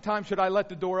 How many times should I let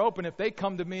the door open if they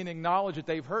come to me and acknowledge that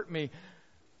they've hurt me?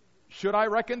 Should I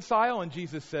reconcile? And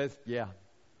Jesus says, yeah,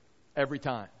 every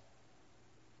time.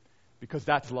 Because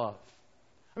that's love.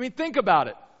 I mean, think about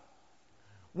it.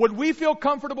 Would we feel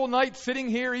comfortable tonight sitting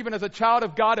here, even as a child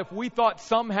of God, if we thought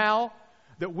somehow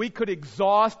that we could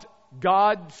exhaust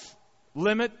God's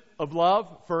limit of love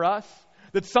for us?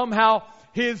 That somehow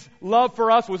His love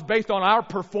for us was based on our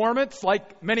performance,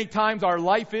 like many times our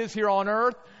life is here on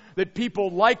earth? That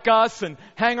people like us and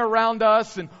hang around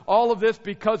us and all of this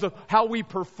because of how we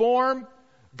perform?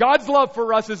 God's love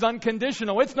for us is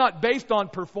unconditional. It's not based on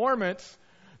performance.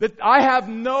 That I have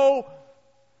no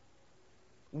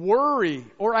worry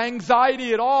or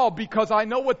anxiety at all because I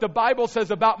know what the Bible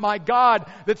says about my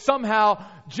God, that somehow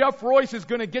Jeff Royce is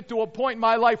going to get to a point in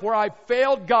my life where I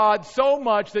failed God so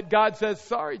much that God says,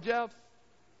 sorry, Jeff.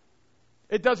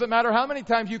 It doesn't matter how many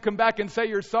times you come back and say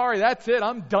you're sorry. That's it.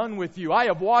 I'm done with you. I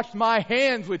have washed my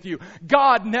hands with you.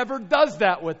 God never does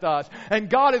that with us. And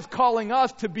God is calling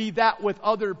us to be that with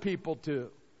other people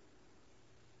too.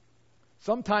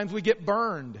 Sometimes we get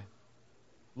burned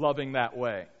loving that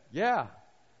way. Yeah.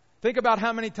 Think about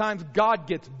how many times God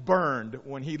gets burned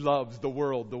when He loves the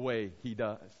world the way He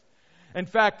does. In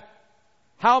fact,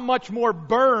 how much more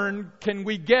burn can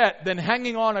we get than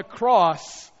hanging on a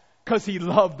cross because He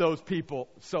loved those people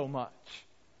so much?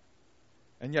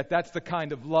 And yet that's the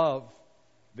kind of love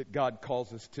that God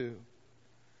calls us to.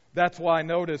 That's why,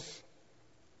 notice,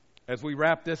 as we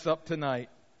wrap this up tonight,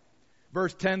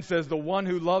 verse 10 says, the one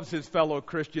who loves his fellow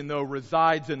Christian, though,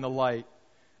 resides in the light.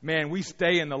 Man, we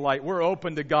stay in the light. We're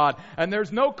open to God. And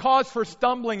there's no cause for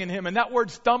stumbling in Him. And that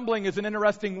word stumbling is an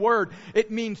interesting word.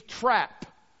 It means trap.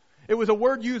 It was a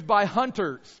word used by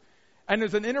hunters. And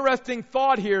there's an interesting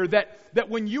thought here that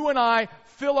when you and I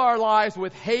fill our lives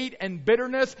with hate and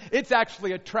bitterness, it's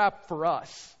actually a trap for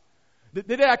us.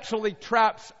 That it actually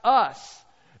traps us.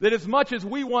 That as much as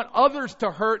we want others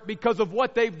to hurt because of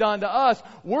what they've done to us,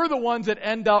 we're the ones that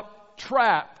end up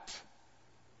trapped.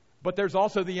 But there's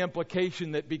also the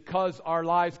implication that because our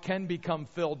lives can become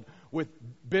filled with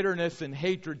bitterness and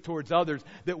hatred towards others,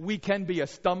 that we can be a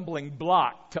stumbling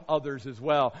block to others as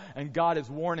well. And God is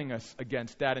warning us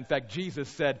against that. In fact, Jesus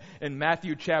said in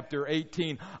Matthew chapter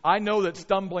 18, I know that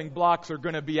stumbling blocks are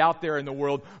going to be out there in the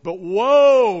world, but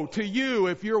woe to you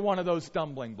if you're one of those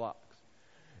stumbling blocks.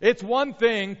 It's one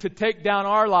thing to take down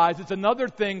our lives. It's another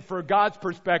thing for God's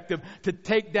perspective to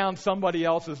take down somebody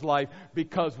else's life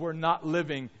because we're not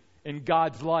living in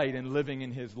God's light and living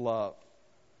in His love.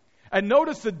 And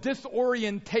notice the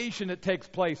disorientation that takes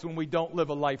place when we don't live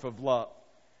a life of love.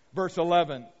 Verse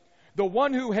 11, the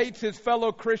one who hates his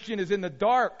fellow Christian is in the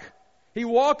dark. He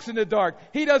walks in the dark.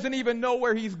 He doesn't even know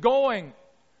where he's going.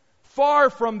 Far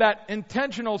from that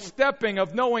intentional stepping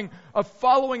of knowing, of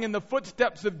following in the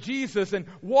footsteps of Jesus and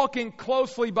walking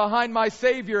closely behind my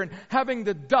Savior and having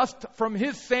the dust from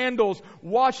His sandals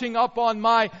washing up on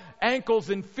my ankles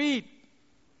and feet.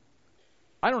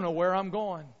 I don't know where I'm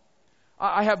going.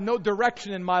 I have no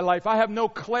direction in my life. I have no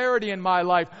clarity in my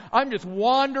life. I'm just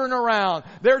wandering around.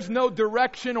 There's no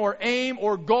direction or aim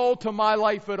or goal to my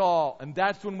life at all. And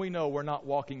that's when we know we're not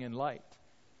walking in light.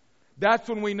 That's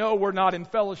when we know we're not in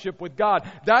fellowship with God.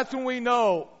 That's when we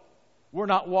know we're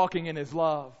not walking in His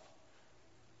love.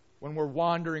 When we're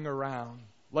wandering around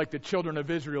like the children of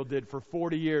Israel did for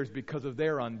 40 years because of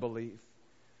their unbelief.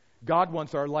 God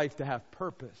wants our life to have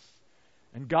purpose.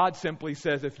 And God simply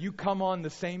says, if you come on the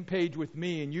same page with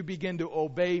me and you begin to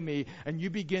obey me and you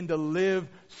begin to live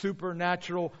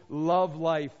supernatural love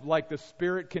life like the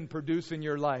Spirit can produce in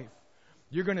your life,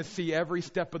 you're going to see every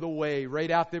step of the way right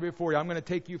out there before you. I'm going to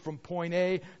take you from point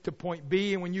A to point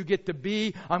B, and when you get to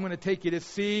B, I'm going to take you to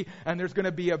C, and there's going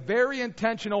to be a very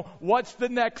intentional, what's the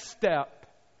next step?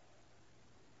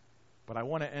 But I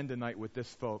want to end tonight with this,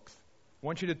 folks. I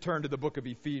want you to turn to the book of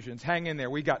Ephesians. Hang in there.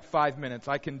 We got 5 minutes.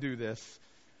 I can do this.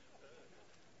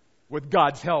 With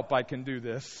God's help, I can do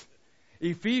this.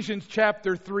 Ephesians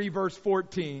chapter 3, verse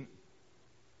 14.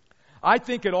 I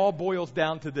think it all boils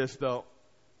down to this, though.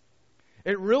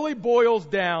 It really boils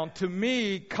down to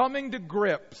me coming to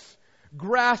grips,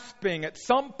 grasping at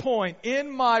some point in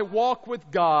my walk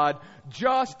with God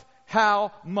just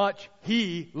how much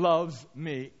He loves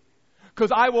me.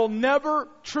 Because I will never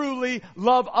truly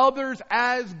love others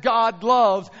as God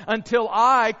loves until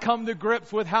I come to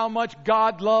grips with how much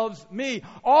God loves me.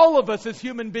 All of us as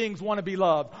human beings want to be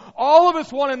loved. All of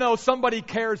us want to know somebody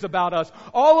cares about us.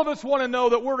 All of us want to know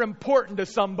that we're important to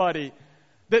somebody.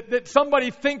 That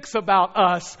somebody thinks about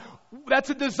us. That's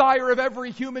a desire of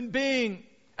every human being.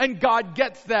 And God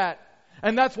gets that.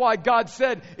 And that's why God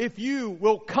said, if you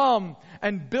will come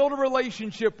and build a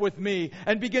relationship with me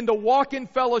and begin to walk in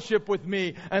fellowship with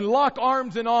me and lock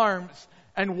arms in arms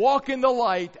and walk in the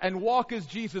light and walk as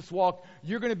Jesus walked,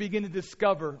 you're going to begin to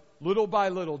discover little by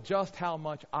little just how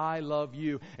much I love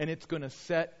you. And it's going to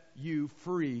set you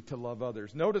free to love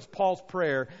others. Notice Paul's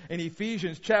prayer in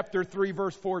Ephesians chapter 3,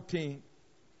 verse 14.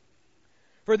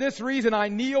 For this reason I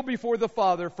kneel before the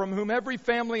Father, from whom every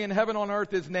family in heaven and on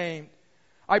earth is named.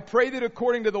 I pray that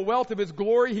according to the wealth of His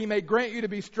glory, He may grant you to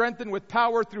be strengthened with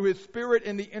power through His Spirit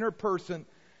in the inner person,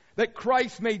 that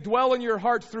Christ may dwell in your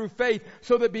hearts through faith,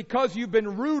 so that because you've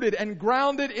been rooted and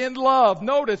grounded in love,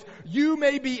 notice, you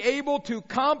may be able to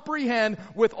comprehend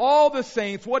with all the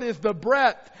saints what is the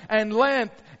breadth and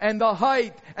length and the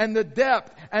height and the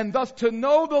depth, and thus to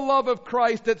know the love of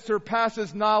Christ that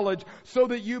surpasses knowledge, so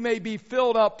that you may be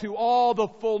filled up to all the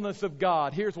fullness of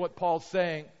God. Here's what Paul's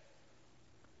saying.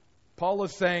 Paul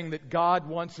is saying that God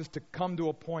wants us to come to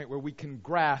a point where we can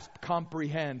grasp,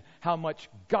 comprehend how much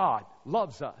God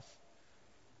loves us.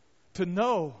 To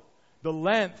know the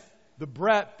length, the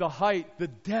breadth, the height, the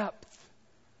depth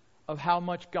of how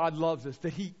much God loves us.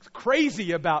 That He's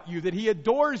crazy about you, that He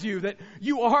adores you, that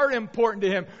you are important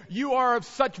to Him. You are of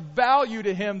such value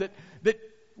to Him that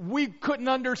we couldn't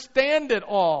understand it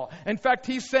all. In fact,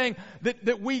 he's saying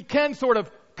that we can sort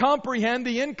of comprehend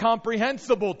the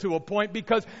incomprehensible to a point,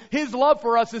 because His love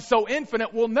for us is so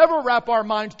infinite, we'll never wrap our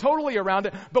minds totally around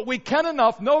it, but we can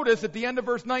enough, notice at the end of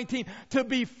verse 19, to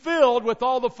be filled with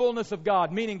all the fullness of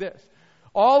God. Meaning this,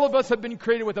 all of us have been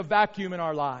created with a vacuum in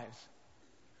our lives.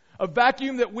 A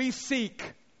vacuum that we seek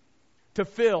to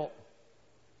fill.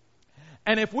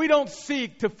 And if we don't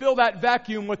seek to fill that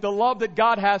vacuum with the love that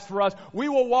God has for us, we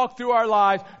will walk through our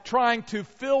lives trying to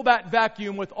fill that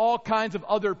vacuum with all kinds of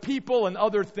other people and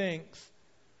other things.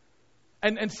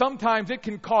 And sometimes it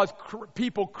can cause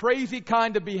people crazy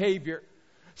kind of behavior.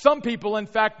 Some people, in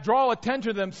fact, draw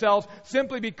attention to themselves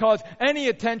simply because any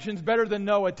attention is better than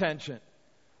no attention.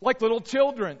 Like little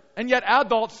children. And yet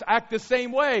adults act the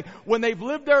same way. When they've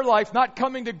lived their life not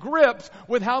coming to grips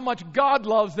with how much God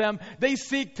loves them, they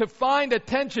seek to find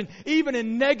attention even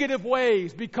in negative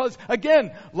ways. Because,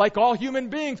 again, like all human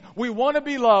beings, we want to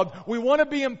be loved. We want to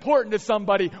be important to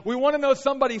somebody. We want to know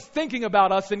somebody's thinking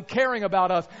about us and caring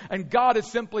about us. And God is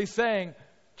simply saying,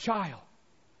 child,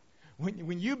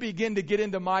 when you begin to get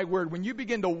into my word, when you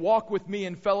begin to walk with me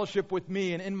in fellowship with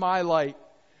me and in my light,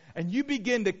 and you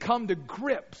begin to come to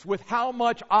grips with how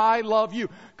much I love you.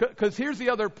 Because here's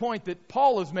the other point that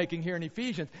Paul is making here in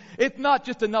Ephesians. It's not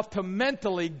just enough to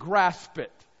mentally grasp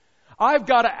it. I've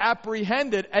got to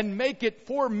apprehend it and make it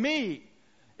for me.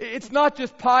 It's not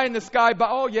just pie in the sky, but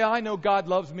oh yeah, I know God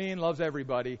loves me and loves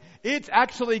everybody. It's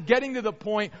actually getting to the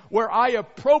point where I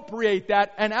appropriate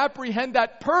that and apprehend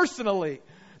that personally.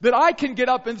 That I can get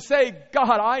up and say,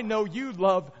 God, I know you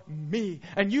love me.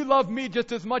 And you love me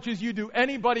just as much as you do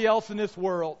anybody else in this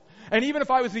world. And even if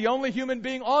I was the only human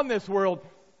being on this world,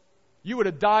 you would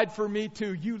have died for me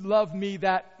too. You love me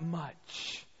that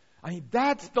much. I mean,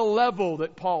 that's the level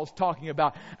that Paul's talking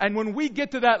about. And when we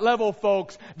get to that level,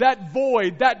 folks, that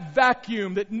void, that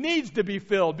vacuum that needs to be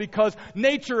filled, because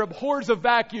nature abhors a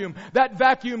vacuum, that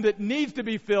vacuum that needs to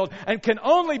be filled and can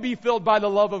only be filled by the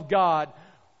love of God,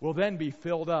 will then be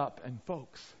filled up. And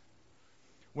folks,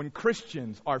 when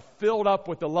Christians are filled up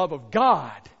with the love of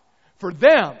God for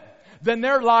them, then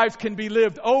their lives can be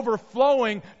lived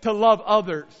overflowing to love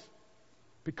others,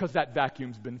 because that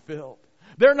vacuum's been filled.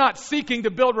 They're not seeking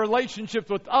to build relationships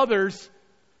with others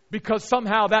because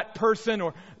somehow that person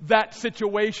or that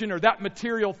situation or that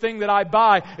material thing that I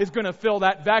buy is going to fill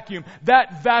that vacuum.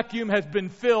 That vacuum has been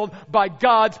filled by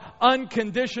God's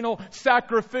unconditional,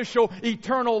 sacrificial,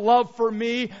 eternal love for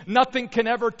me. Nothing can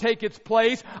ever take its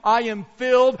place. I am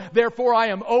filled, therefore I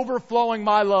am overflowing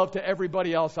my love to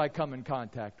everybody else I come in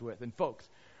contact with. And folks,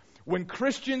 when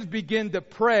Christians begin to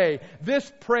pray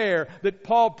this prayer that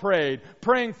Paul prayed,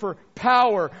 praying for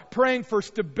power, praying for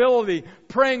stability,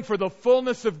 praying for the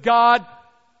fullness of God,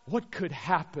 what could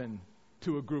happen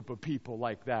to a group of people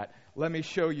like that? Let me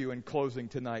show you in closing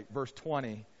tonight, verse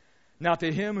 20. Now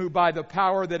to Him who by the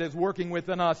power that is working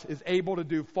within us is able to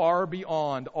do far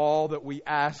beyond all that we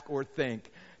ask or think,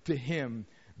 to Him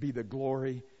be the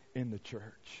glory in the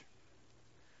church.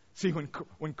 See,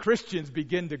 when Christians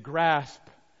begin to grasp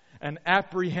and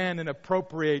apprehend and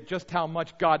appropriate just how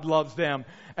much God loves them,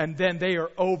 and then they are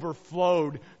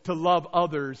overflowed to love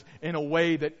others in a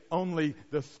way that only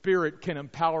the Spirit can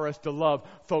empower us to love.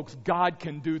 Folks, God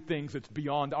can do things that's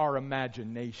beyond our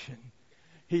imagination.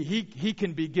 He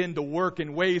can begin to work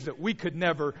in ways that we could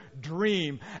never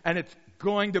dream, and it's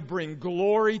going to bring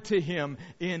glory to Him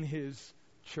in His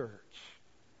church.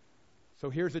 So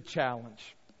here's a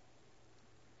challenge.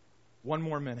 One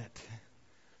more minute.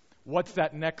 What's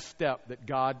that next step that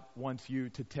God wants you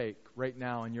to take right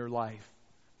now in your life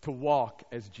to walk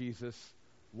as Jesus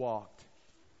walked?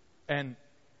 And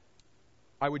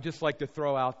I would just like to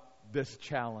throw out this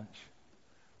challenge?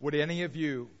 Would any of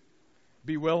you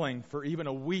be willing for even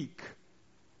a week,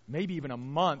 maybe even a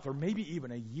month, or maybe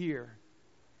even a year,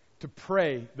 to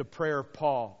pray the prayer of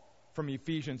Paul from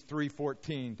Ephesians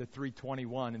 3:14 to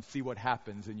 3:21 and see what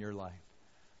happens in your life?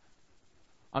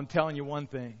 I'm telling you one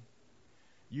thing.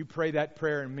 You pray that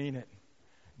prayer and mean it.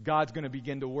 God's going to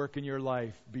begin to work in your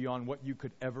life beyond what you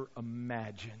could ever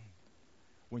imagine.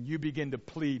 When you begin to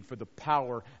plead for the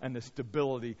power and the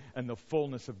stability and the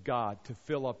fullness of God to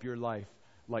fill up your life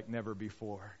like never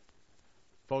before.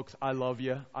 Folks, I love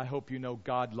you. I hope you know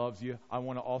God loves you. I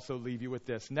want to also leave you with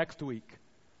this. Next week,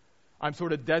 I'm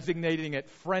sort of designating it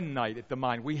Friend Night at the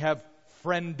Mind. We have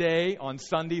Friend Day on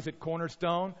Sundays at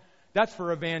Cornerstone. That's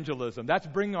for evangelism. That's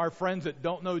bringing our friends that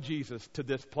don't know Jesus to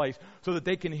this place so that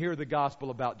they can hear the gospel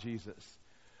about Jesus.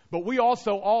 But we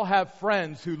also all have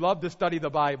friends who love to study the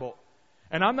Bible.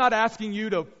 And I'm not asking you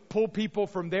to pull people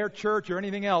from their church or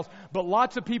anything else, but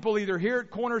lots of people either here at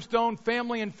Cornerstone,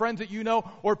 family and friends that you know,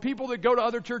 or people that go to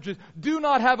other churches, do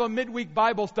not have a midweek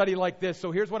Bible study like this.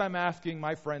 So here's what I'm asking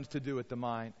my friends to do at the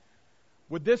Mind.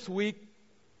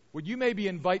 Would you maybe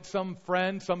invite some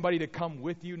friend, somebody to come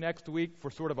with you next week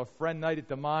for sort of a friend night at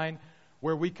the Mind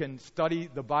where we can study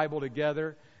the Bible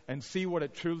together and see what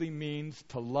it truly means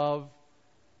to love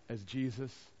as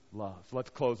Jesus loves? Let's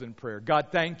close in prayer. God,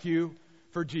 thank you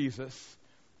for Jesus.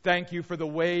 Thank you for the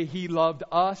way He loved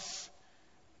us.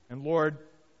 And Lord,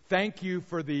 thank you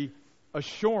for the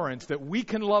assurance that we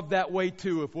can love that way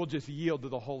too if we'll just yield to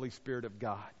the Holy Spirit of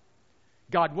God.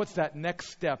 God, what's that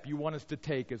next step you want us to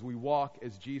take as we walk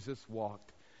as Jesus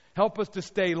walked? Help us to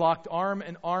stay locked arm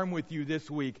in arm with you this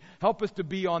week. Help us to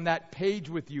be on that page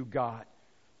with you, God.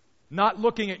 Not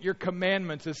looking at your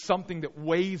commandments as something that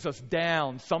weighs us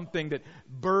down, something that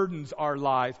burdens our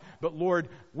lives. But Lord,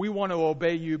 we want to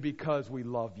obey you because we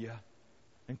love you.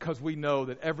 And because we know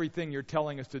that everything you're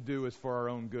telling us to do is for our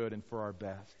own good and for our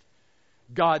best.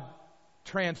 God,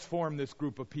 transform this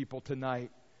group of people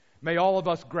tonight. May all of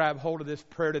us grab hold of this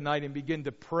prayer tonight and begin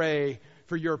to pray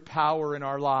for your power in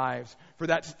our lives, for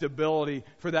that stability,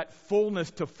 for that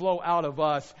fullness to flow out of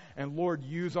us. And Lord,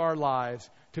 use our lives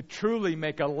to truly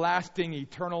make a lasting,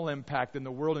 eternal impact in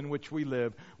the world in which we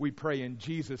live. We pray in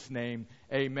Jesus' name,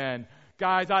 amen.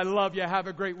 Guys, I love you. Have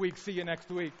a great week. See you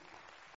next week.